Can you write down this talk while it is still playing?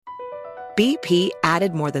BP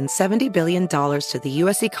added more than $70 billion to the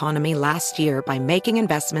U.S. economy last year by making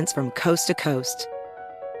investments from coast to coast.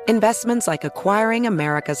 Investments like acquiring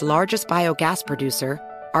America's largest biogas producer,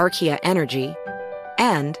 Archaea Energy,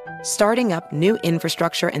 and starting up new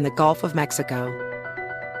infrastructure in the Gulf of Mexico.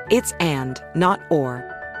 It's and, not or.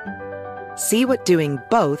 See what doing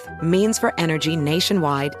both means for energy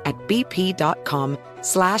nationwide at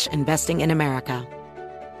bp.com/investing in America.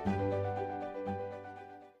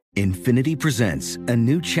 Infiniti presents a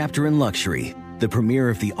new chapter in luxury, the premiere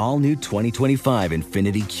of the all-new 2025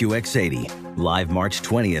 Infiniti QX80, live March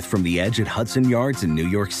 20th from the Edge at Hudson Yards in New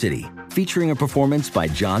York City, featuring a performance by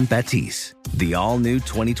John Batiste. The all-new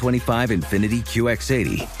 2025 Infiniti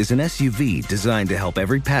QX80 is an SUV designed to help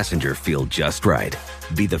every passenger feel just right.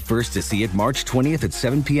 Be the first to see it March 20th at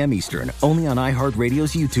 7 p.m. Eastern, only on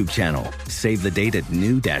iHeartRadio's YouTube channel. Save the date at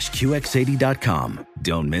new-QX80.com.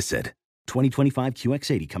 Don't miss it. 2025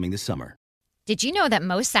 QX80 coming this summer. Did you know that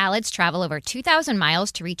most salads travel over 2,000 miles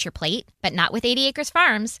to reach your plate? But not with 80 Acres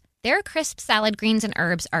Farms. Their crisp salad greens and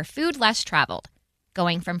herbs are food less traveled,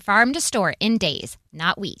 going from farm to store in days,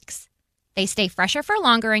 not weeks. They stay fresher for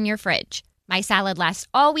longer in your fridge. My salad lasts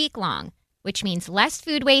all week long, which means less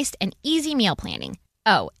food waste and easy meal planning.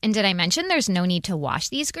 Oh, and did I mention there's no need to wash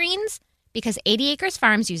these greens? Because 80 Acres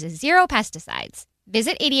Farms uses zero pesticides.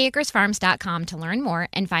 Visit 80acresfarms.com to learn more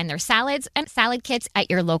and find their salads and salad kits at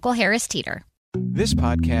your local Harris Teeter. This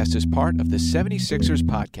podcast is part of the 76ers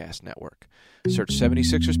Podcast Network. Search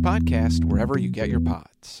 76ers Podcast wherever you get your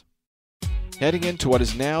pods. Heading into what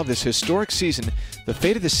is now this historic season, the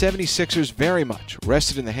fate of the 76ers very much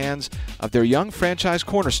rested in the hands of their young franchise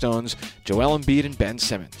cornerstones, Joel Embiid and Ben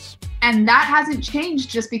Simmons. And that hasn't changed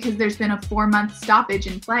just because there's been a 4-month stoppage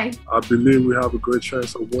in play. I believe we have a great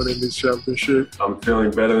chance of winning this championship. I'm feeling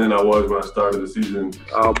better than I was when I started the season.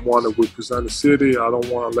 I want to represent the city. I don't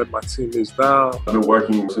want to let my teammates down. I've been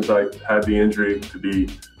working since I had the injury to be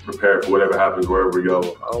prepared for whatever happens wherever we go.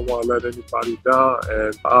 I don't want to let anybody down,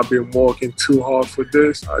 and I've been working too hard for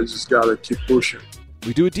this. I just got to keep pushing.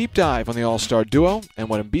 We do a deep dive on the All-Star duo and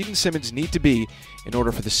what Embiid and Simmons need to be in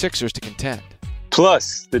order for the Sixers to contend.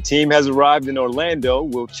 Plus, the team has arrived in Orlando.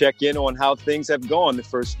 We'll check in on how things have gone the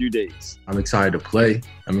first few days. I'm excited to play.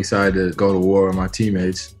 I'm excited to go to war with my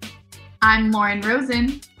teammates. I'm Lauren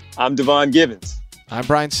Rosen. I'm Devon Givens. I'm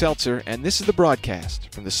Brian Seltzer, and this is the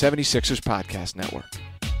broadcast from the 76ers Podcast Network.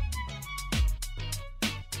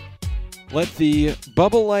 Let the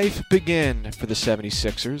bubble life begin for the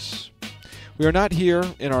 76ers. We are not here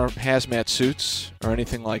in our hazmat suits or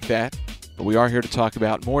anything like that, but we are here to talk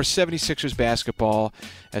about more 76ers basketball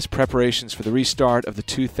as preparations for the restart of the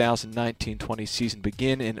 2019-20 season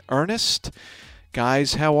begin in earnest.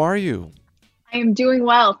 Guys, how are you? I am doing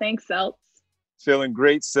well. Thanks, Seltz. Feeling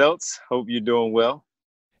great, Seltz. Hope you're doing well.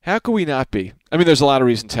 How could we not be? I mean, there's a lot of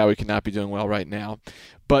reasons how we cannot be doing well right now.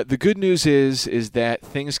 But the good news is that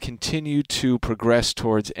things continue to progress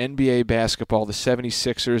towards NBA basketball. The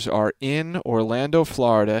 76ers are in Orlando,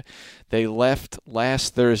 Florida. They left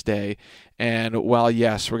last Thursday. And while,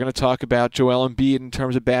 yes, we're going to talk about Joel Embiid in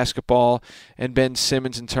terms of basketball and Ben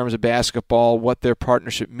Simmons in terms of basketball, what their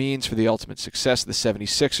partnership means for the ultimate success of the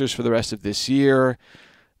 76ers for the rest of this year,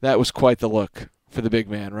 that was quite the look for the big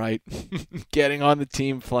man, right? Getting on the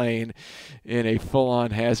team plane in a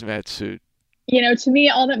full-on hazmat suit. You know, to me,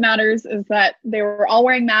 all that matters is that they were all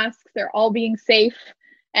wearing masks. They're all being safe.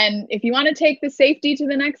 And if you want to take the safety to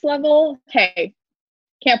the next level, hey,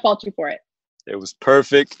 can't fault you for it. It was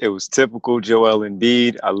perfect. It was typical Joel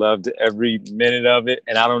Embiid. I loved every minute of it.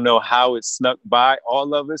 And I don't know how it snuck by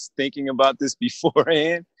all of us thinking about this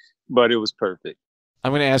beforehand, but it was perfect.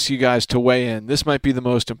 I'm going to ask you guys to weigh in. This might be the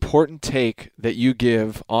most important take that you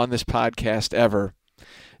give on this podcast ever.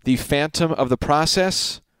 The phantom of the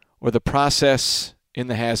process or the process in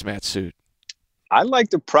the hazmat suit? I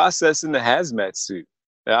like the process in the hazmat suit.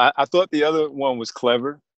 I thought the other one was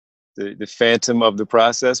clever, the phantom of the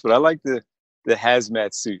process, but I like the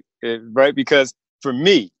hazmat suit, right? Because for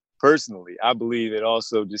me, personally, I believe it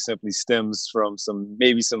also just simply stems from some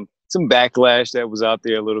backlash that was out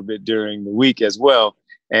there a little bit during the week as well.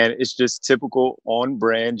 And it's just typical on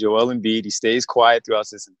brand Joel Embiid. He stays quiet throughout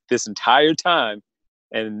this entire time.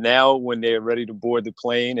 And now when they're ready to board the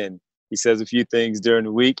plane and he says a few things during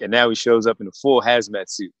the week and now he shows up in a full hazmat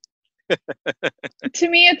suit. To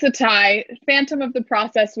me, it's a tie. Phantom of the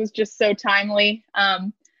process was just so timely.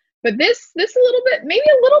 But this a little bit, maybe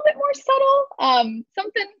a little bit more subtle,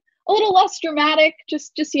 something a little less dramatic,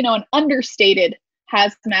 just an understated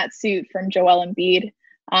hazmat suit from Joel Embiid.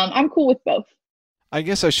 I'm cool with both. I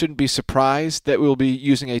guess I shouldn't be surprised that we'll be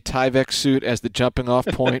using a Tyvek suit as the jumping off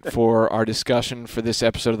point for our discussion for this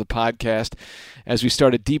episode of the podcast as we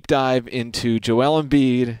start a deep dive into Joel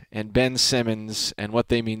Embiid and Ben Simmons and what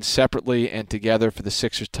they mean separately and together for the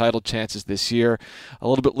Sixers title chances this year. A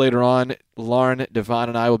little bit later on, Lauren, Devon,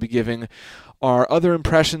 and I will be giving our other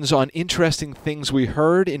impressions on interesting things we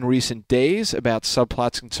heard in recent days about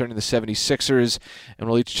subplots concerning the 76ers, and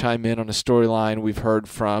we'll each chime in on a storyline we've heard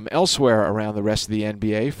from elsewhere around the rest of the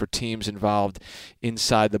NBA for teams involved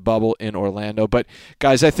inside the bubble in Orlando. But,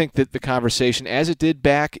 guys, I think that the conversation, as it did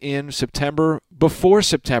back in September, before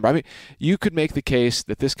September, I mean, you could make the case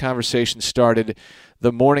that this conversation started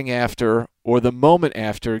the morning after or the moment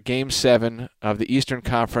after Game 7 of the Eastern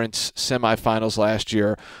Conference semifinals last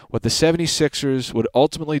year. What the 76ers would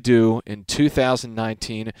ultimately do in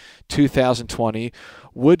 2019-2020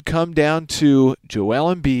 would come down to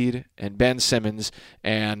Joel Embiid and Ben Simmons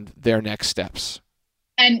and their next steps.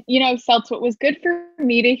 And, Celts, what was good for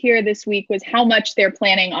me to hear this week was how much they're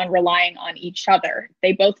planning on relying on each other.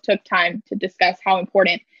 They both took time to discuss how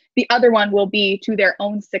important the other one will be to their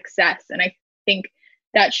own success. And I think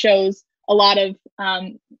that shows a lot of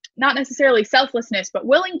not necessarily selflessness, but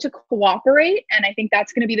willing to cooperate. And I think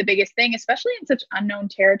that's going to be the biggest thing, especially in such unknown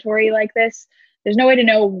territory like this. There's no way to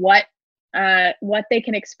know what they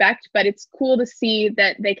can expect, but it's cool to see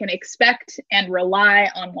that they can expect and rely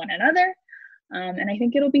on one another. And I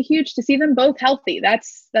think it'll be huge to see them both healthy.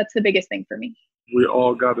 That's the biggest thing for me. We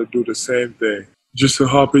all got to do the same thing, just to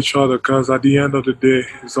help each other, because at the end of the day,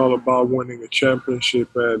 it's all about winning a championship.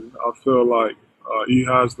 And I feel like he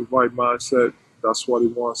has the right mindset. That's what he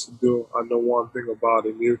wants to do. I know one thing about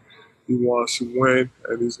him. He wants to win,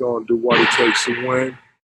 and he's going to do what it takes to win.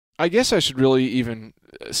 I guess I should really even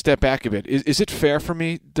step back a bit. Is it fair for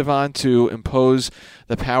me, Devon, to impose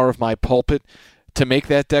the power of my pulpit to make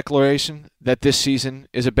that declaration that this season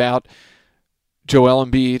is about Joel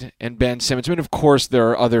Embiid and Ben Simmons? I mean, of course, there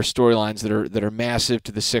are other storylines that are massive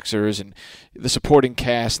to the Sixers and the supporting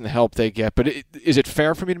cast and the help they get. But is it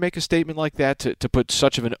fair for me to make a statement like that, to put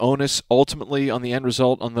such of an onus ultimately on the end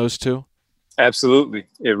result on those two? Absolutely.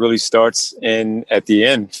 It really starts and at the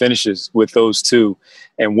end finishes with those two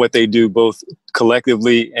and what they do both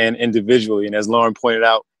collectively and individually. And as Lauren pointed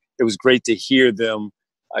out, it was great to hear them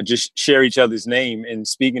just share each other's name and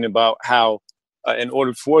speaking about how in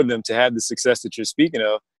order for them to have the success that you're speaking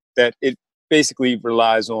of, that it basically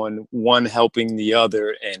relies on one helping the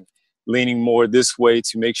other and leaning more this way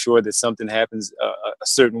to make sure that something happens a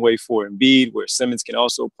certain way for Embiid, where Simmons can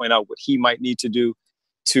also point out what he might need to do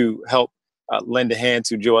to help lend a hand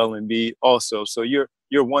to Joel Embiid also. So you're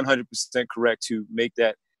 100% correct to make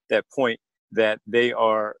that point that they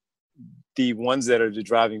are the ones that are the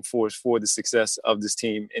driving force for the success of this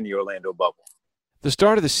team in the Orlando bubble. The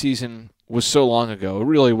start of the season was so long ago. It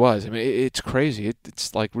really was. I mean, it's crazy.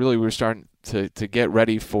 It's like really we were starting to get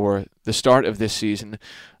ready for the start of this season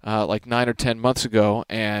like 9 or 10 months ago,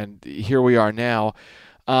 and here we are now.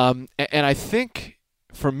 And I think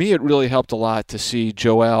for me it really helped a lot to see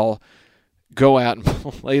Joel go out and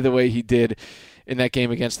play the way he did in that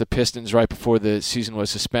game against the Pistons right before the season was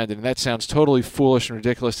suspended. And that sounds totally foolish and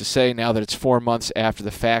ridiculous to say now that it's 4 months after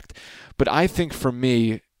the fact. But I think for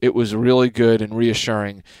me, it was really good and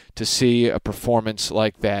reassuring to see a performance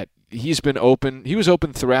like that. He was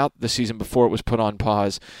open throughout the season before it was put on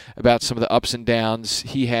pause about some of the ups and downs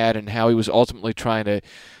he had and how he was ultimately trying to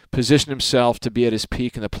position himself to be at his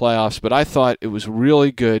peak in the playoffs. But I thought it was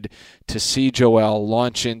really good to see Joel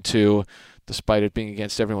launch into, despite it being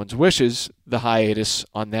against everyone's wishes, the hiatus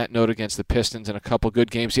on that note against the Pistons and a couple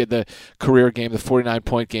good games. He had the career game, the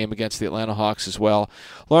 49-point game against the Atlanta Hawks as well.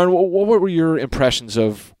 Lauren, what were your impressions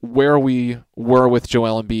of where we were with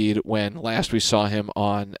Joel Embiid when last we saw him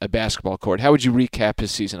on a basketball court? How would you recap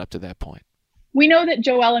his season up to that point? We know that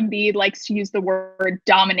Joel Embiid likes to use the word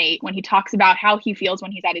dominate when he talks about how he feels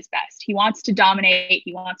when he's at his best. He wants to dominate.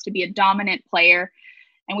 He wants to be a dominant player.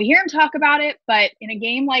 And we hear him talk about it, but in a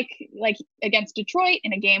game like against Detroit,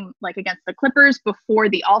 in a game like against the Clippers before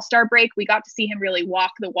the All-Star break, we got to see him really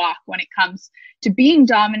walk the walk when it comes to being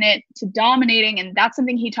dominant, to dominating, and that's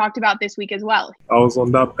something he talked about this week as well. I was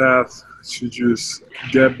on that path to just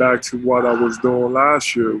get back to what I was doing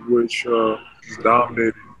last year, which is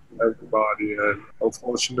dominating everybody. And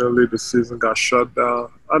unfortunately, the season got shut down.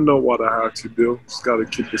 I know what I had to do. Just got to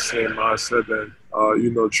keep the same mindset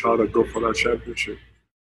and, try to go for that championship.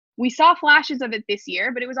 We saw flashes of it this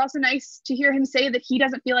year, but it was also nice to hear him say that he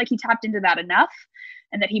doesn't feel like he tapped into that enough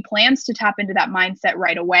and that he plans to tap into that mindset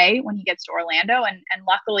right away when he gets to Orlando. And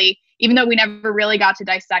luckily, even though we never really got to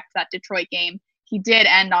dissect that Detroit game, he did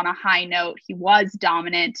end on a high note. He was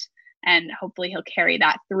dominant. and hopefully he'll carry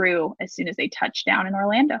that through as soon as they touch down in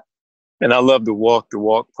Orlando. And I love the walk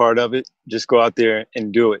part of it. Just go out there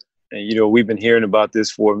and do it. And, we've been hearing about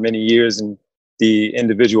this for many years, and the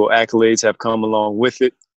individual accolades have come along with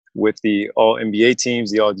it, with the all NBA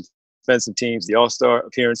teams, the all defensive teams, the all-star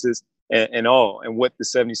appearances, and all. And what the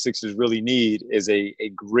 76ers really need is a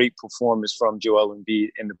great performance from Joel Embiid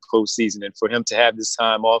in the postseason. And for him to have this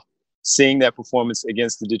time off, seeing that performance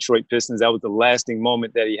against the Detroit Pistons, that was the lasting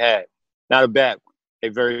moment that he had. Not a bad one,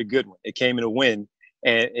 a very good one. It came in a win.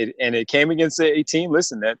 And it came against a team,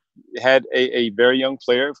 that had a very young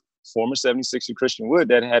player, former 76er Christian Wood,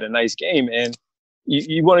 that had a nice game. And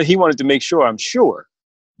he wanted to make sure, I'm sure,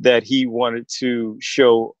 that he wanted to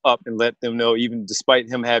show up and let them know, even despite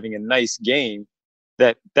him having a nice game,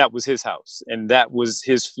 that was his house and that was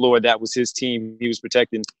his floor, that was his team. He was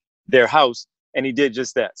protecting their house, and he did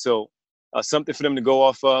just that. So something for them to go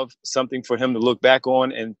off of, something for him to look back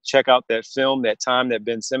on and check out that film, that time that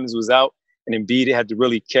Ben Simmons was out. And Embiid had to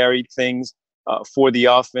really carry things for the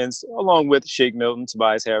offense, along with Shake Milton,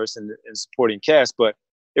 Tobias Harris, and supporting cast. But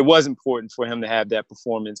it was important for him to have that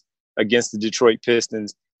performance against the Detroit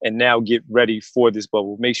Pistons and now get ready for this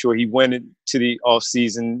bubble. Make sure he went into the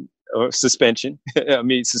offseason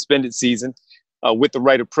suspended season with the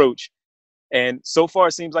right approach. And so far,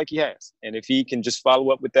 it seems like he has. And if he can just follow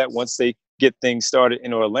up with that once they get things started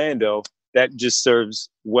in Orlando, that just serves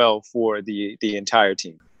well for the entire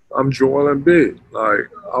team. I'm Joel Embiid.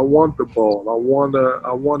 I want the ball.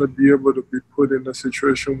 I wanna be able to be put in a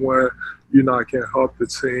situation where, I can help the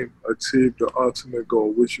team achieve the ultimate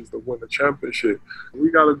goal, which is to win the championship. We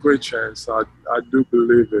got a great chance. I do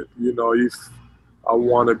believe it. If I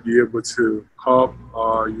want to be able to help,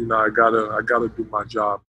 I gotta do my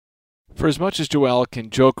job. For as much as Joel can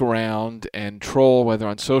joke around and troll, whether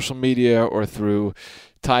on social media or through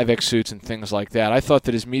Tyvek suits and things like that, I thought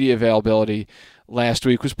that his media availability last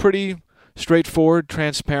week was pretty straightforward,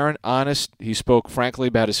 transparent, honest. He spoke frankly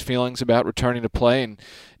about his feelings about returning to play and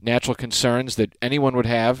natural concerns that anyone would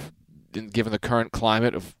have given the current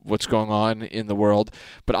climate of what's going on in the world.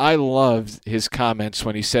 But I loved his comments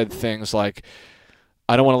when he said things like,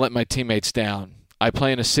 I don't want to let my teammates down. I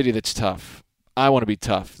play in a city that's tough. I want to be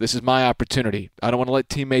tough. This is my opportunity. I don't want to let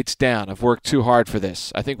teammates down. I've worked too hard for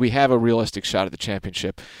this. I think we have a realistic shot at the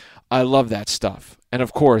championship. I love that stuff. And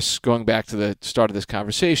of course, going back to the start of this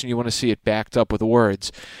conversation, you want to see it backed up with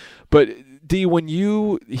words. But D, when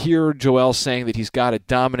you hear Joel saying that he's got to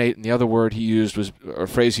dominate, and the other word he used was, or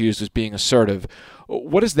phrase he used was being assertive,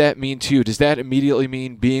 what does that mean to you? Does that immediately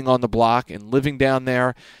mean being on the block and living down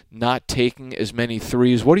there, not taking as many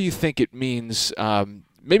threes? What do you think it means?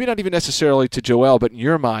 Maybe not even necessarily to Joel, but in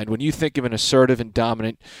your mind, when you think of an assertive and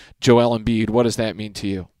dominant Joel Embiid, what does that mean to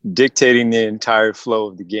you? Dictating the entire flow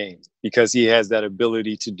of the game, because he has that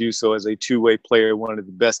ability to do so as a two-way player, one of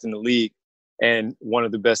the best in the league, and one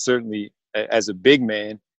of the best certainly as a big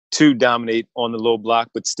man, to dominate on the low block,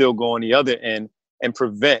 but still go on the other end and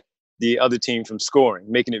prevent the other team from scoring,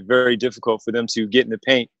 making it very difficult for them to get in the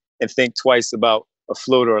paint and think twice about a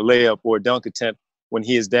float or a layup or a dunk attempt when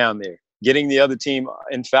he is down there. Getting the other team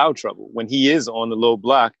in foul trouble when he is on the low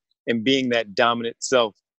block and being that dominant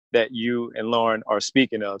self that you and Lauren are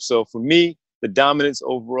speaking of. So for me, the dominance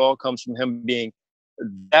overall comes from him being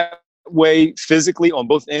that way physically on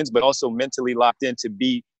both ends, but also mentally locked in to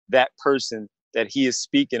be that person that he is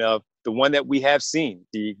speaking of, the one that we have seen,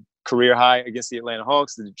 the career high against the Atlanta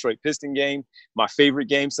Hawks, the Detroit Piston game, my favorite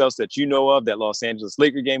game cells that you know of, that Los Angeles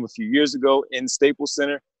Laker game a few years ago in Staples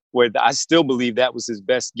Center, where I still believe that was his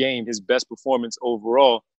best game, his best performance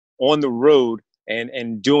overall on the road,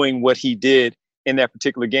 and doing what he did in that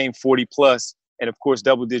particular game, 40 plus, and of course,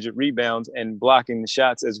 double-digit rebounds and blocking the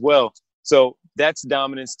shots as well. So that's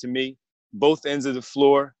dominance to me, both ends of the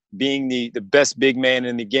floor, being the best big man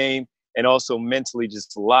in the game, and also mentally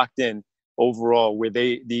just locked in overall, where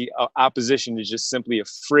the opposition is just simply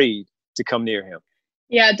afraid to come near him.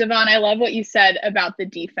 Yeah, Devon, I love what you said about the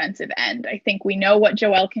defensive end. I think we know what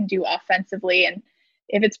Joel can do offensively. And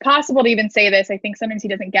if it's possible to even say this, I think sometimes he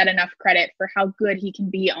doesn't get enough credit for how good he can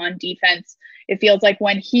be on defense. It feels like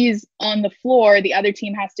when he's on the floor, the other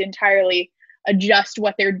team has to entirely adjust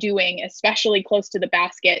what they're doing, especially close to the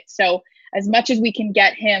basket. So as much as we can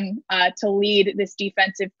get him to lead this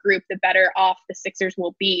defensive group, the better off the Sixers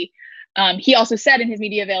will be. He also said in his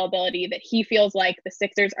media availability that he feels like the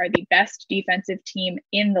Sixers are the best defensive team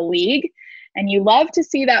in the league. And you love to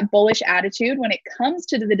see that bullish attitude when it comes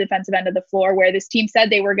to the defensive end of the floor, where this team said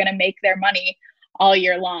they were going to make their money all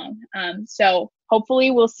year long. So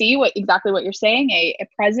hopefully we'll see exactly what you're saying, a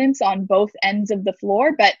presence on both ends of the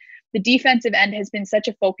floor. But the defensive end has been such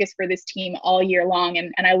a focus for this team all year long.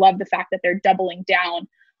 And I love the fact that they're doubling down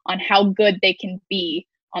on how good they can be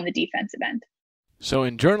on the defensive end. So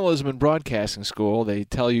in journalism and broadcasting school, they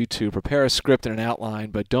tell you to prepare a script and an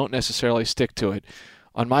outline, but don't necessarily stick to it.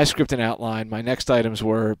 On my script and outline, my next items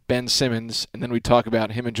were Ben Simmons, and then we talk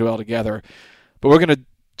about him and Joel together. But we're going to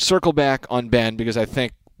circle back on Ben because I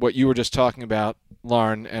think what you were just talking about,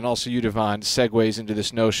 Lauren, and also you, Devon, segues into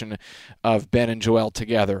this notion of Ben and Joel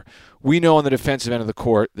together. We know on the defensive end of the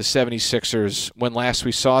court, the 76ers, when last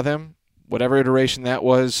we saw them, whatever iteration that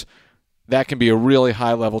was, that can be a really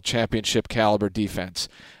high-level championship caliber defense.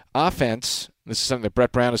 Offense, this is something that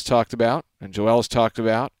Brett Brown has talked about, and Joel has talked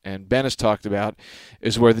about, and Ben has talked about,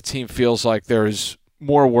 is where the team feels like there is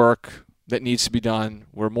more work that needs to be done,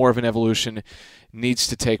 where more of an evolution needs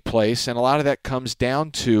to take place. And a lot of that comes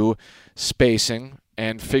down to spacing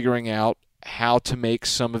and figuring out how to make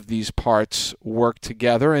some of these parts work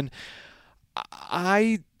together. And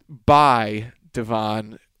I buy,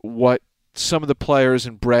 Devon, what some of the players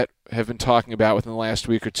and Brett have been talking about within the last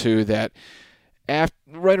week or two, that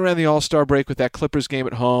right around the All-Star break with that Clippers game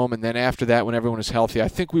at home, and then after that when everyone was healthy, I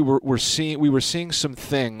think we were seeing some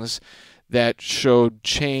things that showed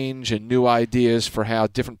change and new ideas for how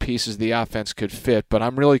different pieces of the offense could fit. But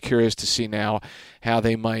I'm really curious to see now how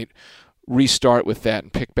they might restart with that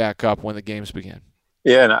and pick back up when the games begin.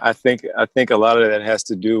 Yeah, and I think a lot of that has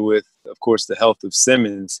to do with, of course, the health of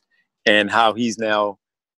Simmons and how he's now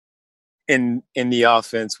in the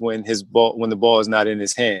offense when the ball is not in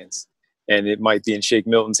his hands. And it might be in Shake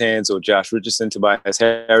Milton's hands or Josh Richardson, Tobias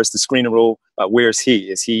Harris, the screener role. Where's he?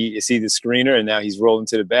 Is he the screener, and now he's rolling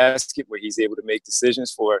to the basket where he's able to make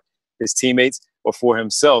decisions for his teammates or for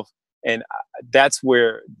himself? And that's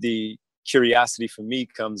where the curiosity for me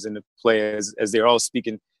comes into play as they're all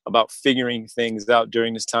speaking about figuring things out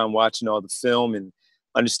during this time, watching all the film and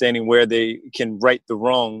understanding where they can right the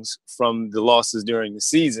wrongs from the losses during the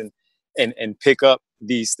season and pick up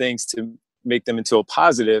these things to make them into a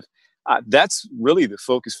positive. That's really the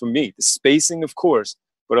focus for me. The spacing, of course,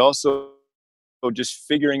 but also just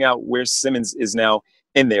figuring out where Simmons is now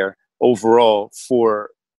in there overall for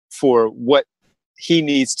what he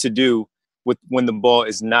needs to do when the ball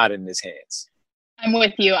is not in his hands. I'm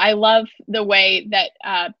with you. I love the way that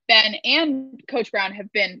Ben and Coach Brown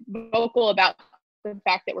have been vocal about the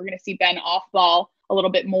fact that we're going to see Ben off ball a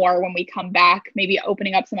little bit more when we come back, maybe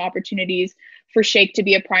opening up some opportunities for Shake to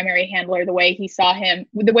be a primary handler the way we saw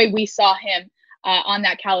him on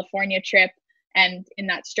that California trip and in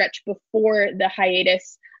that stretch before the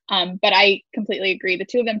hiatus. But I completely agree. The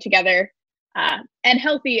two of them together and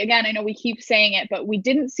healthy, again, I know we keep saying it, but we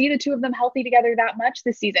didn't see the two of them healthy together that much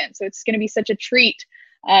this season. So it's going to be such a treat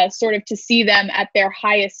sort of to see them at their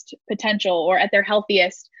highest potential or at their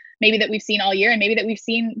healthiest, maybe that we've seen all year and maybe that we've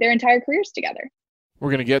seen their entire careers together. We're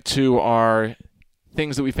going to get to our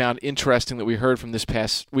things that we found interesting that we heard from this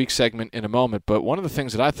past week's segment in a moment. But one of the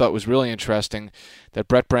things that I thought was really interesting that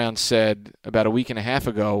Brett Brown said about a week and a half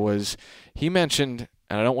ago was he mentioned,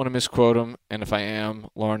 and I don't want to misquote him, and if I am,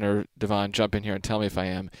 Lauren or Devon, jump in here and tell me if I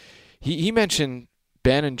am. He mentioned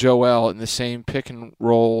Ben and Joel in the same pick and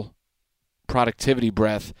roll productivity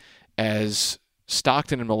breath as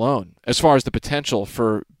Stockton and Malone, as far as the potential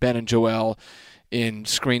for Ben and Joel in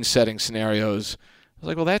screen setting scenarios. I was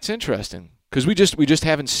like, well, that's interesting because we just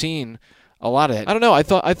haven't seen a lot of it. I don't know. I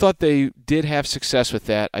thought they did have success with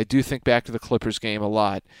that. I do think back to the Clippers game a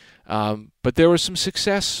lot, but there was some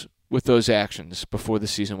success with those actions before the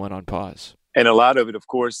season went on pause. And a lot of it, of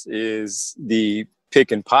course, is the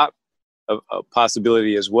pick and pop a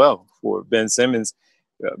possibility as well for Ben Simmons,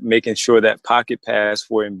 making sure that pocket pass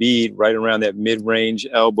for Embiid right around that mid-range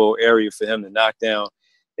elbow area for him to knock down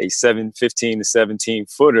a 15 to 17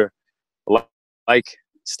 footer like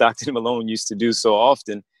Stockton and Malone used to do so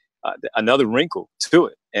often. Another wrinkle to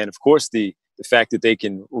it. And of course, the fact that they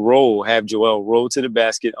can have Joel roll to the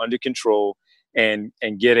basket under control and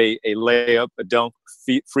get a layup, a dunk,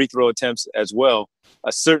 free throw attempts as well.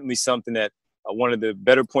 Certainly something that one of the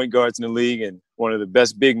better point guards in the league and one of the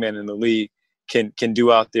best big men in the league can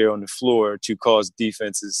do out there on the floor to cause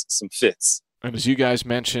defenses some fits. And as you guys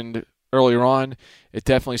mentioned earlier on, it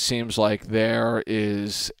definitely seems like there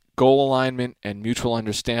is goal alignment and mutual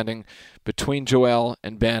understanding between Joel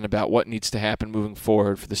and Ben about what needs to happen moving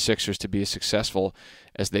forward for the Sixers to be as successful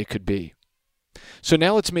as they could be. So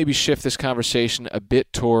now let's maybe shift this conversation a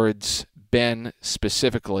bit towards Ben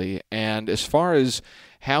specifically. And as far as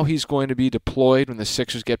how he's going to be deployed when the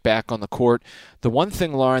Sixers get back on the court, the one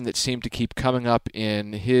thing, Lauren, that seemed to keep coming up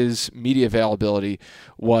in his media availability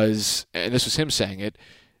was, and this was him saying it,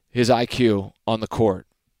 his IQ on the court.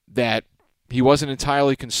 That he wasn't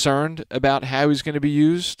entirely concerned about how he's going to be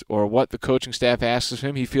used or what the coaching staff asks of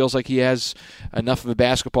him. He feels like he has enough of a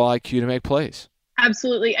basketball IQ to make plays.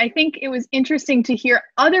 Absolutely. I think it was interesting to hear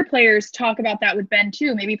other players talk about that with Ben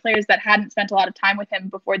too, maybe players that hadn't spent a lot of time with him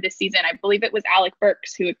before this season. I believe it was Alec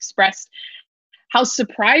Burks who expressed how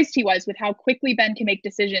surprised he was with how quickly Ben can make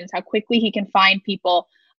decisions, how quickly he can find people,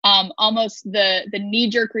 almost the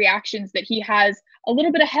knee-jerk reactions that he has a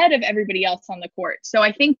little bit ahead of everybody else on the court. So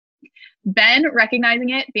I think Ben recognizing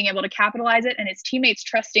it, being able to capitalize it, and his teammates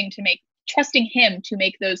trusting him to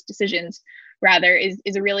make those decisions rather is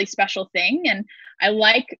a really special thing. And I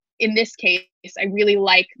like, in this case, I really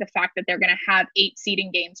like the fact that they're going to have 8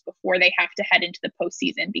 seeding games before they have to head into the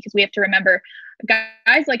postseason, because we have to remember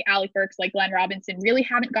guys like Alec Burks, like Glenn Robinson, really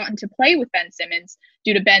haven't gotten to play with Ben Simmons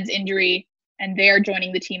due to Ben's injury, and they're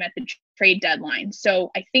joining the team at the trade deadline.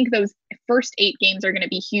 So I think those first 8 games are going to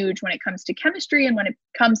be huge when it comes to chemistry and when it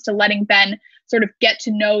comes to letting Ben sort of get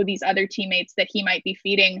to know these other teammates that he might be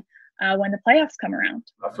feeding when the playoffs come around.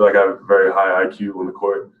 I feel like I have a very high IQ on the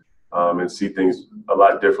court and see things a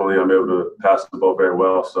lot differently. I'm able to pass the ball very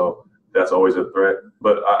well, so that's always a threat.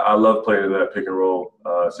 But I love playing in that pick and roll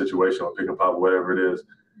situation or pick and pop, whatever it is.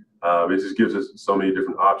 It just gives us so many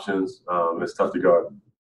different options. It's tough to guard.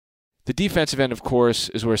 The defensive end, of course,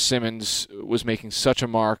 is where Simmons was making such a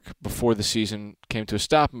mark before the season came to a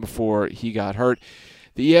stop and before he got hurt.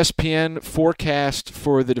 The ESPN forecast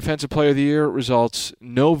for the Defensive Player of the Year results,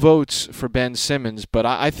 no votes for Ben Simmons, but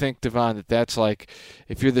I think, Devon, that's like,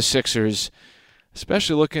 if you're the Sixers,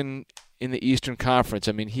 especially looking in the Eastern Conference,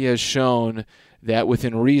 I mean, he has shown that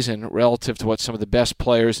within reason, relative to what some of the best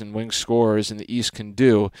players and wing scorers in the East can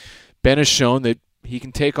do, Ben has shown that he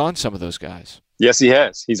can take on some of those guys. Yes, he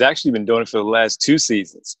has. He's actually been doing it for the last 2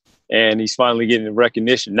 seasons, and he's finally getting the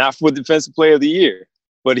recognition, not for Defensive Player of the Year,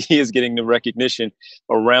 but he is getting the recognition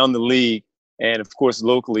around the league and, of course,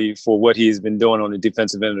 locally for what he has been doing on the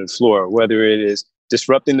defensive end of the floor, whether it is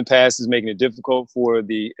disrupting the passes, making it difficult for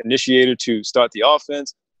the initiator to start the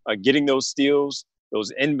offense, getting those steals,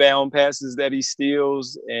 those inbound passes that he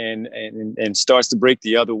steals and starts to break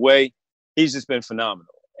the other way. He's just been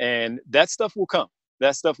phenomenal. And that stuff will come.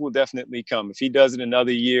 That stuff will definitely come. If he does it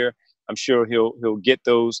another year, I'm sure he'll get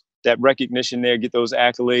that recognition there, get those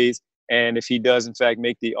accolades. And if he does, in fact,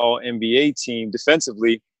 make the All-NBA team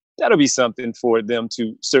defensively, that'll be something for them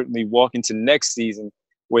to certainly walk into next season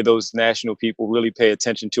where those national people really pay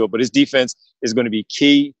attention to it. But his defense is going to be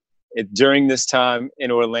key during this time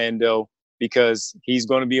in Orlando because he's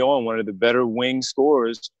going to be on one of the better wing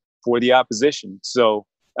scorers for the opposition. So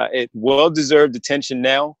it well-deserved attention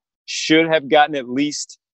now. Should have gotten at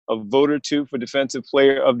least a vote or 2 for Defensive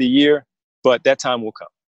Player of the Year, but that time will come.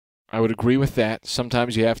 I would agree with that.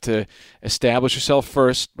 Sometimes you have to establish yourself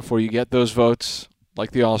first before you get those votes,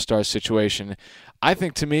 like the All-Star situation. I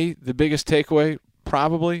think, to me, the biggest takeaway,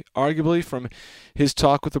 probably, arguably, from his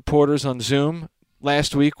talk with reporters on Zoom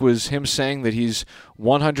last week was him saying that he's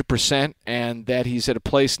 100% and that he's at a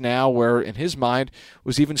place now where, in his mind,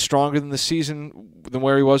 was even stronger than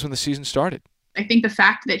where he was when the season started. I think the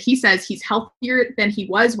fact that he says he's healthier than he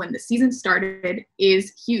was when the season started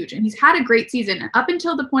is huge. And he's had a great season. Up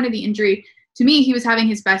until the point of the injury, to me, he was having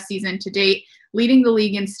his best season to date, leading the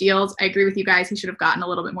league in steals. I agree with you guys. He should have gotten a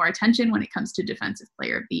little bit more attention when it comes to Defensive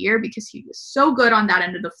Player of the Year because he was so good on that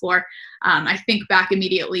end of the floor. I think back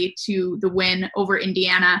immediately to the win over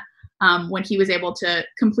Indiana when he was able to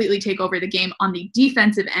completely take over the game on the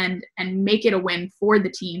defensive end and make it a win for the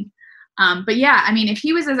team. But yeah, I mean, if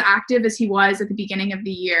he was as active as he was at the beginning of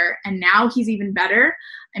the year and now he's even better,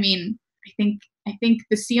 I mean, I think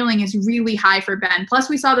the ceiling is really high for Ben. Plus,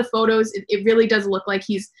 we saw the photos. It really does look like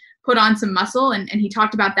he's put on some muscle, and he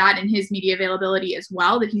talked about that in his media availability as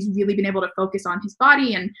well, that he's really been able to focus on his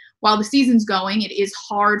body. And while the season's going, it is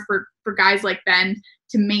hard for guys like Ben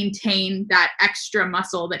to maintain that extra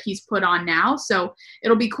muscle that he's put on now. So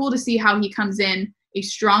it'll be cool to see how he comes in a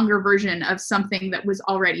stronger version of something that was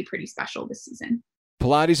already pretty special this season.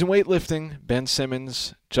 Pilates and weightlifting, Ben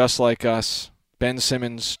Simmons, just like us. Ben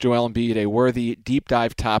Simmons, Joel Embiid, a worthy deep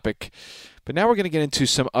dive topic. But now we're going to get into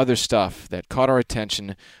some other stuff that caught our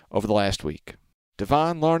attention over the last week.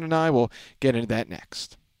 Devon, Lauren, and I will get into that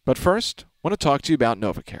next. But first, I want to talk to you about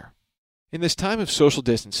NovaCare. In this time of social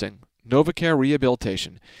distancing, NovaCare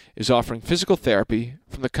Rehabilitation is offering physical therapy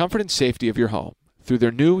from the comfort and safety of your home through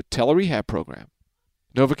their new telerehab program.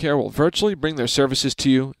 NovaCare will virtually bring their services to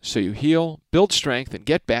you so you heal, build strength, and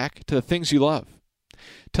get back to the things you love.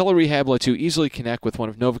 Telerehab lets you easily connect with one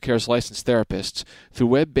of NovaCare's licensed therapists through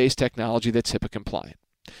web-based technology that's HIPAA compliant.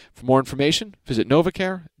 For more information, visit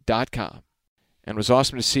novacare.com. And it was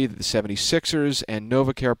awesome to see that the 76ers and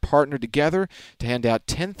NovaCare partnered together to hand out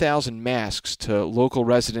 10,000 masks to local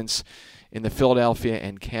residents in the Philadelphia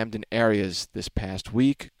and Camden areas this past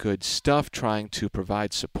week. Good stuff, trying to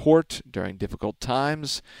provide support during difficult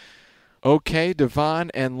times. Okay, Devon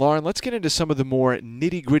and Lauren, let's get into some of the more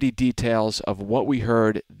nitty-gritty details of what we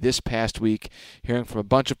heard this past week, hearing from a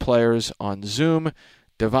bunch of players on Zoom.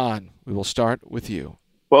 Devon, we will start with you.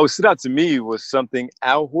 Well, what stood out to me was something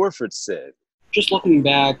Al Horford said. Just looking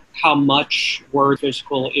back, how much were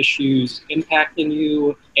physical issues impacting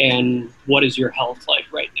you, and what is your health like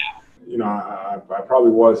right now? You know, I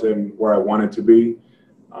probably wasn't where I wanted to be.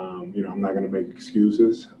 You know, I'm not going to make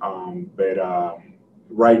excuses, but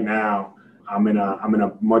right now I'm in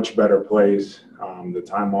a much better place. The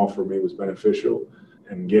time off for me was beneficial,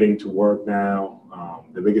 and getting to work now.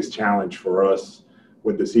 The biggest challenge for us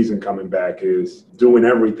with the season coming back is doing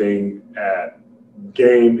everything at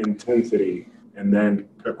game intensity and then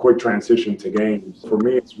a quick transition to games. For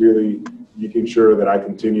me, it's really making sure that I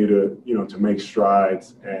continue to make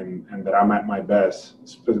strides and that I'm at my best,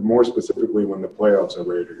 more specifically when the playoffs are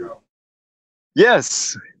ready to go.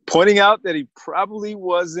 Yes, pointing out that he probably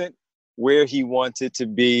wasn't where he wanted to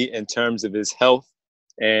be in terms of his health.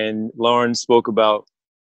 And Lauren spoke about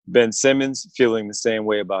Ben Simmons feeling the same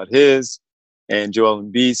way about his, and Joel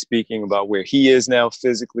Embiid speaking about where he is now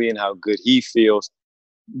physically and how good he feels.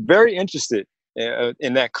 Very interested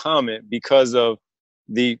in that comment because of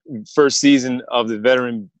the first season of the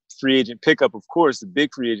veteran free agent pickup, of course, the big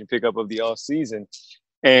free agent pickup of the offseason,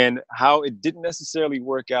 and how it didn't necessarily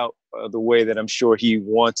work out the way that I'm sure he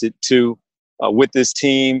wanted to with this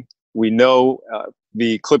team. We know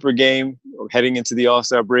the Clipper game heading into the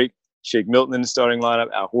All-Star break, Shake Milton in the starting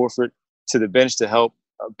lineup, Al Horford to the bench to help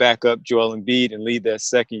back up Joel Embiid and lead that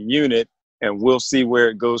second unit. And we'll see where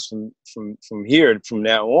it goes from here, from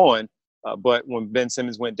now on. But when Ben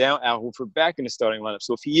Simmons went down, Al Horford back in the starting lineup.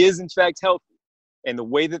 So if he is in fact healthy, and the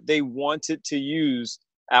way that they wanted to use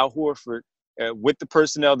Al Horford with the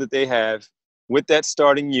personnel that they have, with that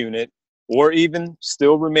starting unit, or even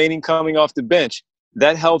still remaining coming off the bench,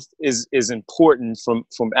 that health is important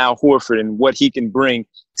from Al Horford and what he can bring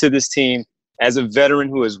to this team as a veteran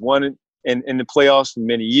who has won it in the playoffs for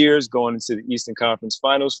many years, going into the Eastern Conference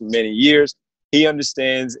Finals for many years. He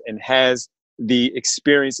understands and has the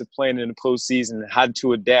experience of playing in the postseason and how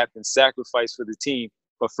to adapt and sacrifice for the team.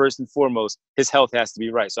 But first and foremost, his health has to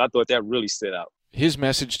be right. So I thought that really stood out. His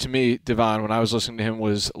message to me, Devon, when I was listening to him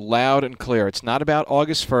was loud and clear. It's not about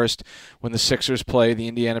August 1st when the Sixers play the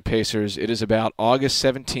Indiana Pacers. It is about August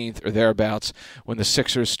 17th or thereabouts when the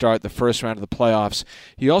Sixers start the first round of the playoffs.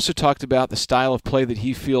 He also talked about the style of play that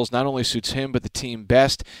he feels not only suits him but the team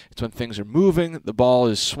best. It's when things are moving, the ball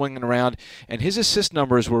is swinging around, and his assist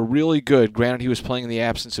numbers were really good. Granted, he was playing in the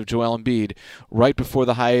absence of Joel Embiid right before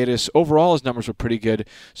the hiatus. Overall, his numbers were pretty good,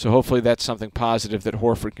 so hopefully that's something positive that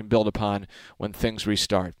Horford can build upon when things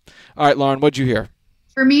restart. All right, Lauren, what'd you hear?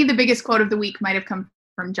 For me, the biggest quote of the week might have come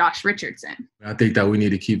from Josh Richardson. I think that we need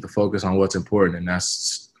to keep the focus on what's important, and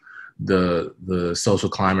that's the social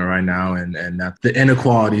climate right now, and that the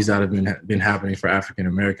inequalities that have been happening for African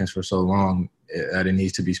Americans for so long, that it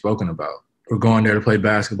needs to be spoken about. We're going there to play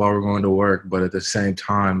basketball, we're going to work, but at the same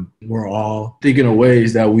time, we're all thinking of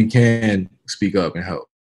ways that we can speak up and help.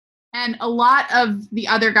 And a lot of the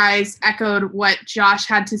other guys echoed what Josh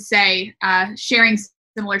had to say, sharing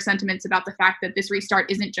similar sentiments about the fact that this restart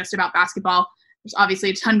isn't just about basketball. There's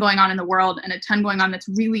obviously a ton going on in the world and a ton going on that's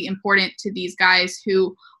really important to these guys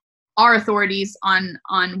who are authorities on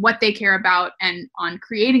what they care about and on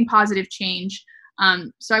creating positive change.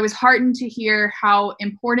 So I was heartened to hear how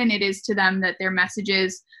important it is to them that their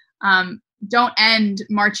messages don't end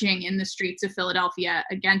marching in the streets of Philadelphia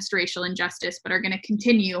against racial injustice, but are going to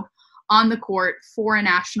continue on the court for a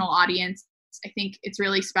national audience. I think it's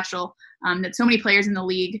really special that so many players in the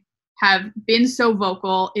league have been so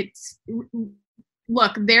vocal.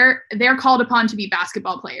 They're called upon to be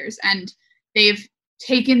basketball players, and they've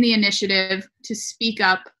taken the initiative to speak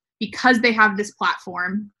up because they have this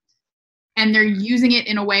platform, and they're using it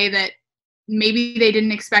in a way that maybe they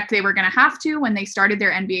didn't expect they were going to have to when they started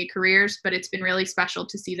their NBA careers, but it's been really special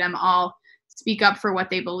to see them all speak up for what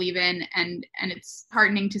they believe in, and it's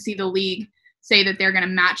heartening to see the league say that they're going to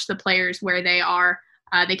match the players where they are.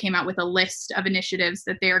 They came out with a list of initiatives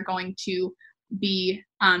that they are going to be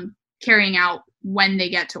carrying out when they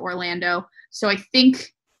get to Orlando. So I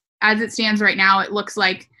think as it stands right now, it looks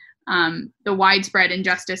like the widespread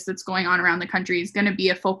injustice that's going on around the country is going to be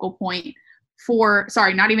a focal point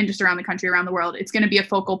not even just around the country, around the world. It's going to be a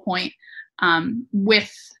focal point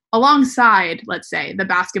alongside, let's say, the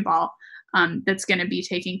basketball. that's going to be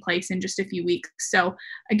taking place in just a few weeks. So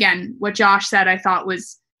again, what Josh said, I thought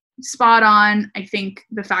was spot on. I think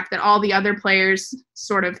the fact that all the other players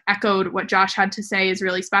sort of echoed what Josh had to say is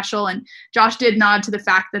really special. And Josh did nod to the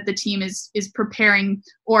fact that the team is preparing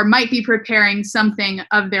or might be preparing something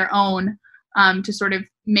of their own to sort of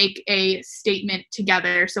make a statement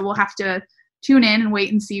together. So we'll have to tune in and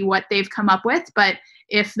wait and see what they've come up with. But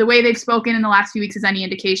if the way they've spoken in the last few weeks is any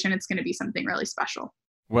indication, it's going to be something really special.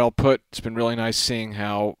 Well put. It's been really nice seeing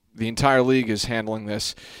how the entire league is handling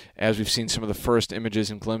this, as we've seen some of the first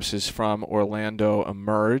images and glimpses from Orlando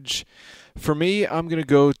emerge. For me, I'm going to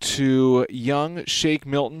go to young Shake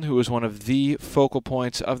Milton, who was one of the focal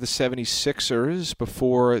points of the 76ers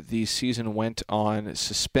before the season went on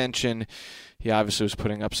suspension. He obviously was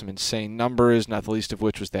putting up some insane numbers, not the least of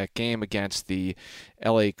which was that game against the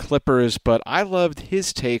LA Clippers. But I loved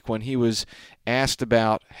his take when he was asked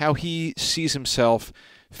about how he sees himself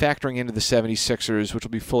factoring into the 76ers, which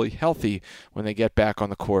will be fully healthy when they get back on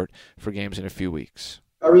the court for games in a few weeks.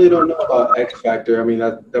 I really don't know about X Factor. I mean,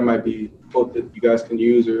 that might be both that you guys can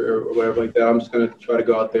use or whatever like that. I'm just going to try to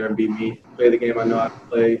go out there and be me, play the game I know how to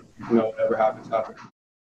play, whatever happens.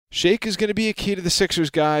 Shake is going to be a key to the Sixers,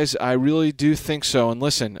 guys. I really do think so. And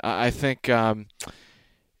listen, I think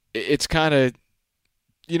it's kind of,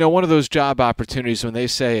 one of those job opportunities when they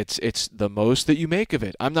say it's the most that you make of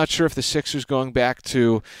it. I'm not sure if the Sixers, going back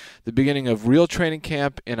to the beginning of real training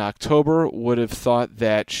camp in October, would have thought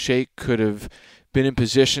that Shake could have been in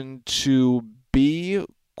position to be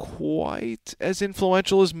quite as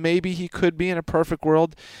influential as maybe he could be in a perfect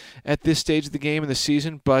world at this stage of the game in the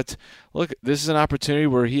season. But look, this is an opportunity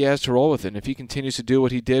where he has to roll with it. And if he continues to do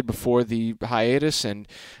what he did before the hiatus and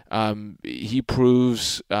he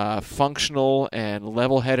proves functional and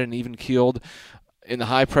level-headed and even-keeled in the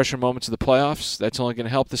high-pressure moments of the playoffs, that's only going to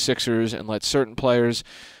help the Sixers and let certain players,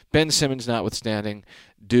 Ben Simmons notwithstanding,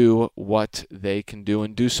 do what they can do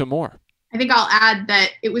and do some more. I think I'll add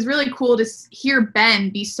that it was really cool to hear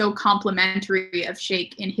Ben be so complimentary of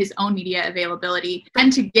Shake in his own media availability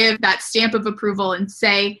and to give that stamp of approval and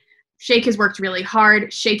say, Shake has worked really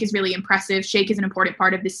hard. Shake is really impressive. Shake is an important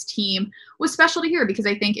part of this team was special to hear because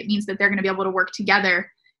I think it means that they're going to be able to work together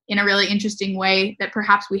in a really interesting way that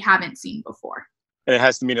perhaps we haven't seen before. And it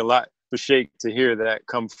has to mean a lot for Shake to hear that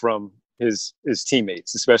come from his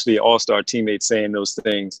teammates, especially all-star teammates saying those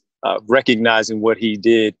things, recognizing what he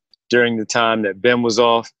did during the time that Ben was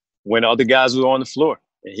off when other guys were on the floor.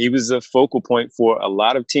 And he was a focal point for a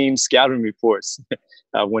lot of team scouting reports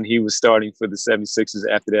when he was starting for the 76ers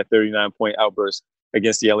after that 39-point outburst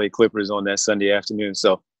against the LA Clippers on that Sunday afternoon.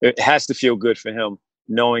 So it has to feel good for him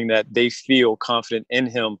knowing that they feel confident in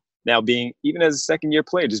him now being, even as a second-year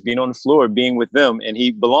player, just being on the floor, being with them, and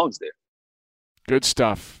he belongs there. Good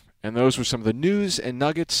stuff. And those were some of the news and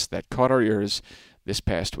nuggets that caught our ears this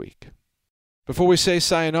past week. Before we say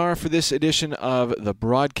sayonara for this edition of the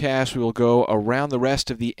broadcast, we will go around the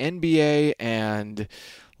rest of the NBA and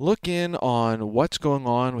look in on what's going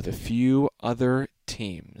on with a few other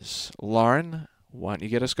teams. Lauren, why don't you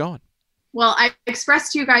get us going? Well, I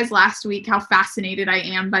expressed to you guys last week how fascinated I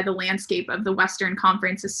am by the landscape of the Western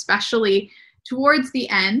Conference, especially towards the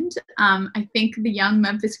end. I think the young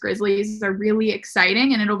Memphis Grizzlies are really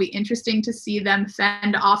exciting, and it'll be interesting to see them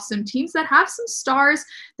fend off some teams that have some stars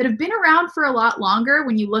that have been around for a lot longer.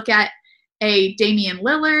 When you look at a Damian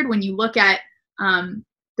Lillard, when you look at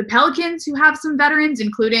the Pelicans, who have some veterans,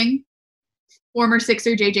 including former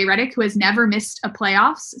Sixer JJ Redick, who has never missed a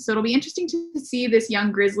playoffs. So it'll be interesting to see this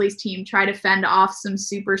young Grizzlies team try to fend off some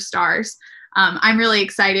superstars. I'm really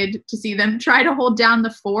excited to see them try to hold down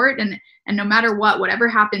the fort, and no matter whatever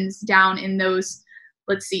happens down in those,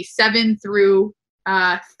 7 through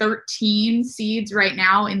 13 seeds right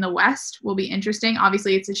now in the West will be interesting.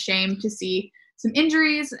 Obviously, it's a shame to see some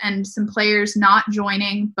injuries and some players not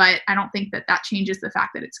joining, but I don't think that changes the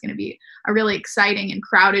fact that it's going to be a really exciting and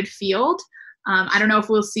crowded field. I don't know if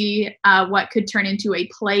we'll see what could turn into a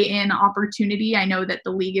play-in opportunity. I know that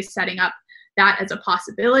the league is setting up that as a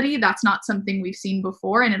possibility. That's not something we've seen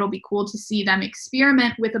before, and it'll be cool to see them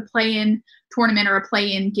experiment with a play-in tournament or a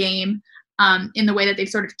play-in game in the way that they've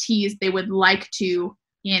sort of teased they would like to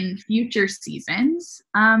in future seasons.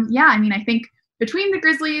 I think between the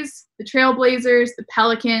Grizzlies, the Trailblazers, the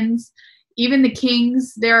Pelicans, even the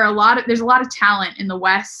Kings, there's a lot of talent in the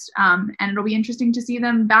West, and it'll be interesting to see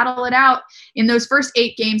them battle it out in those first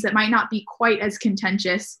 8 games that might not be quite as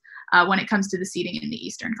contentious when it comes to the seeding in the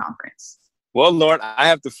Eastern Conference. Well, Lauren, I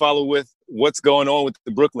have to follow with what's going on with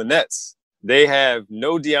the Brooklyn Nets. They have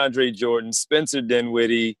no DeAndre Jordan, Spencer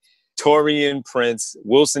Dinwiddie, Taurean Prince,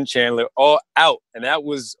 Wilson Chandler, all out. And that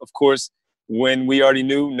was, of course, when we already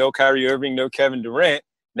knew no Kyrie Irving, no Kevin Durant.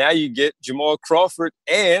 Now you get Jamal Crawford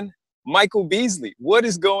and Michael Beasley. What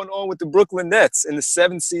is going on with the Brooklyn Nets in the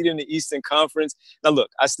 7th seed in the Eastern Conference? Now, look,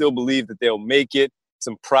 I still believe that they'll make it.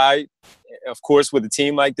 Some pride, of course, with a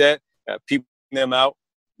team like that, people them out.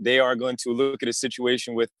 They are going to look at a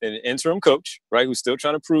situation with an interim coach, right, who's still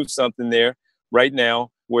trying to prove something there right now,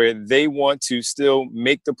 where they want to still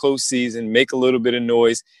make the postseason, make a little bit of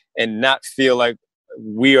noise, and not feel like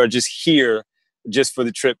we are just here just for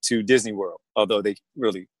the trip to Disney World, although they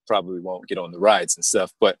really probably won't get on the rides and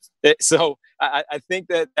stuff. But so I think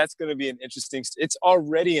that that's going to be it's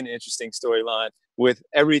already an interesting storyline with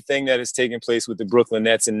everything that has taken place with the Brooklyn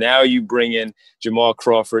Nets. And now you bring in Jamal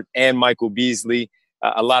Crawford and Michael Beasley.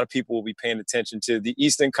 A lot of people will be paying attention to the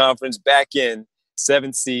Eastern Conference back in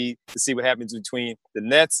 7th seed to see what happens between the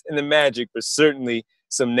Nets and the Magic, but certainly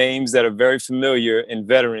some names that are very familiar and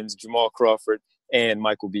veterans, Jamal Crawford and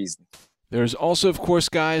Michael Beasley. There's also, of course,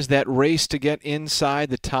 guys, that race to get inside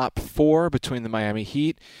the top 4 between the Miami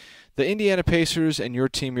Heat, the Indiana Pacers, and your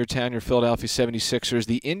team, your town, your Philadelphia 76ers.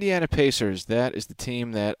 The Indiana Pacers, that is the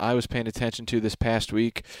team that I was paying attention to this past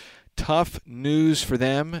week. Tough news for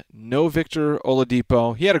them. No Victor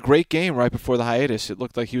Oladipo. He had a great game right before the hiatus. It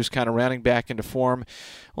looked like he was kind of rounding back into form.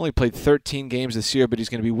 Only played 13 games this year, but he's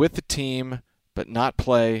going to be with the team but not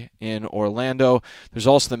play in Orlando. There's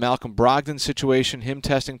also the Malcolm Brogdon situation, him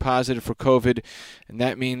testing positive for COVID, and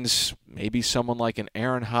that means maybe someone like an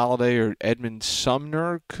Aaron Holiday or Edmund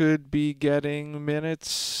Sumner could be getting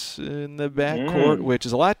minutes in the backcourt, which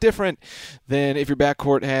is a lot different than if your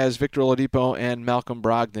backcourt has Victor Oladipo and Malcolm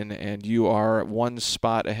Brogdon, and you are one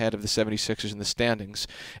spot ahead of the 76ers in the standings.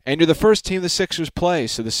 And you're the first team the Sixers play,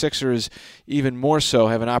 so the Sixers even more so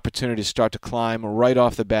have an opportunity to start to climb right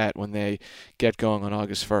off the bat when they get going on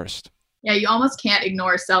August 1st. Yeah, you almost can't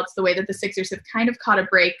ignore Celtics the way that the Sixers have kind of caught a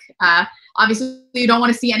break. Obviously, you don't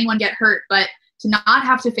want to see anyone get hurt, but to not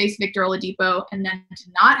have to face Victor Oladipo and then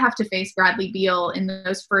to not have to face Bradley Beal in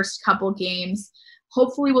those first couple games,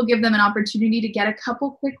 hopefully will give them an opportunity to get a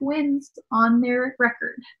couple quick wins on their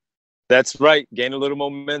record. That's right. Gain a little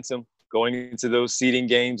momentum going into those seeding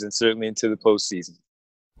games and certainly into the postseason.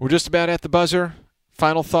 We're just about at the buzzer.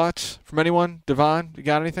 Final thoughts from anyone? Devon, you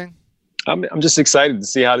got anything? I'm just excited to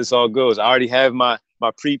see how this all goes. I already have my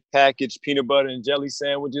pre-packaged peanut butter and jelly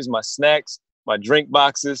sandwiches, my snacks, my drink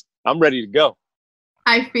boxes. I'm ready to go.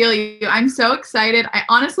 I feel you. I'm so excited. I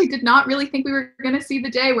honestly did not really think we were going to see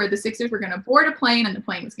the day where the Sixers were going to board a plane and the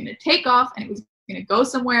plane was going to take off and it was going to go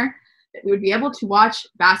somewhere that we would be able to watch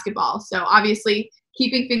basketball. So obviously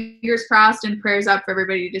keeping fingers crossed and prayers up for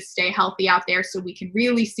everybody to stay healthy out there so we can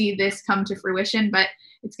really see this come to fruition. But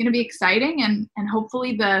it's going to be exciting and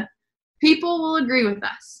hopefully the people will agree with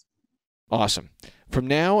us. Awesome. From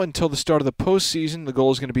now until the start of the postseason, the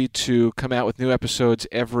goal is going to be to come out with new episodes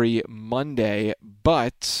every Monday.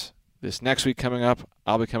 But this next week coming up,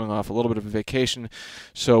 I'll be coming off a little bit of a vacation,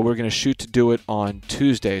 so we're going to shoot to do it on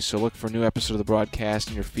Tuesday. So look for a new episode of the broadcast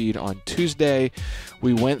in your feed on Tuesday.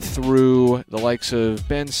 We went through the likes of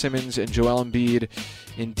Ben Simmons and Joel Embiid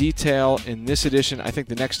in detail in this edition. I think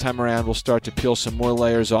the next time around we'll start to peel some more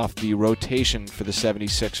layers off the rotation for the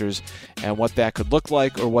 76ers and what that could look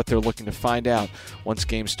like or what they're looking to find out once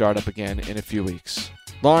games start up again in a few weeks.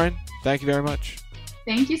 Lauren, thank you very much.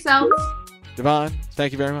 Thank you, Self. Devon,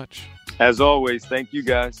 thank you very much. As always, thank you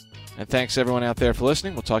guys. And thanks everyone out there for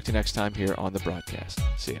listening. We'll talk to you next time here on the broadcast.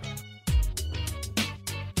 See ya.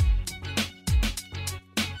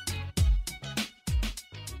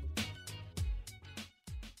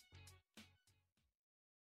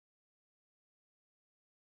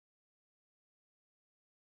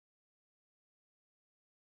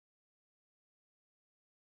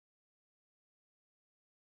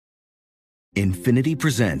 Infinity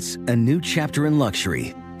presents a new chapter in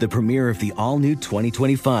luxury, the premiere of the all-new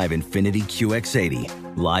 2025 Infinity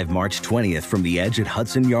QX80, live March 20th from the Edge at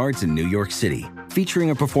Hudson Yards in New York City, featuring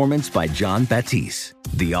a performance by John Batiste.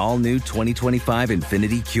 The all-new 2025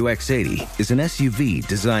 Infinity QX80 is an SUV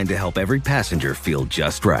designed to help every passenger feel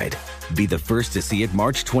just right. Be the first to see it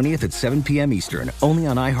March 20th at 7 p.m. Eastern, only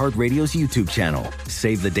on iHeartRadio's YouTube channel.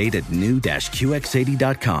 Save the date at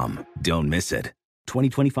new-QX80.com. Don't miss it.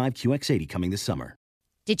 2025 QX80 coming this summer.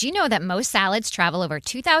 Did you know that most salads travel over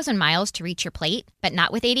 2,000 miles to reach your plate? But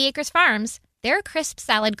not with 80 Acres Farms. Their crisp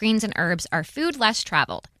salad greens and herbs are food less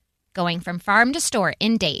traveled, going from farm to store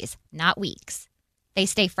in days, not weeks. They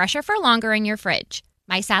stay fresher for longer in your fridge.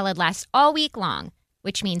 My salad lasts all week long,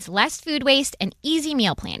 which means less food waste and easy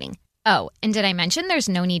meal planning. Oh, and did I mention there's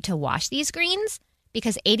no need to wash these greens?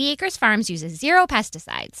 Because 80 Acres Farms uses 0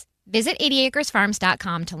 pesticides. Visit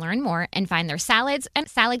 80acresfarms.com to learn more and find their salads and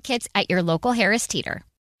salad kits at your local Harris Teeter.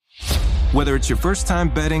 Whether it's your first time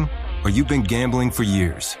betting or you've been gambling for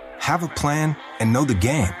years, have a plan and know the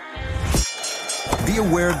game. Be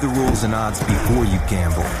aware of the rules and odds before you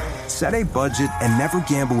gamble. Set a budget and never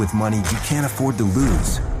gamble with money you can't afford to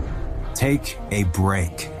lose. Take a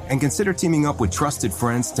break and consider teaming up with trusted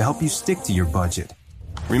friends to help you stick to your budget.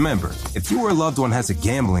 Remember, if you or a loved one has a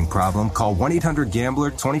gambling problem, call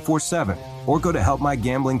 1-800-GAMBLER 24/7 or go to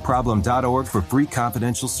helpmygamblingproblem.org for free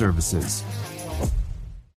confidential services.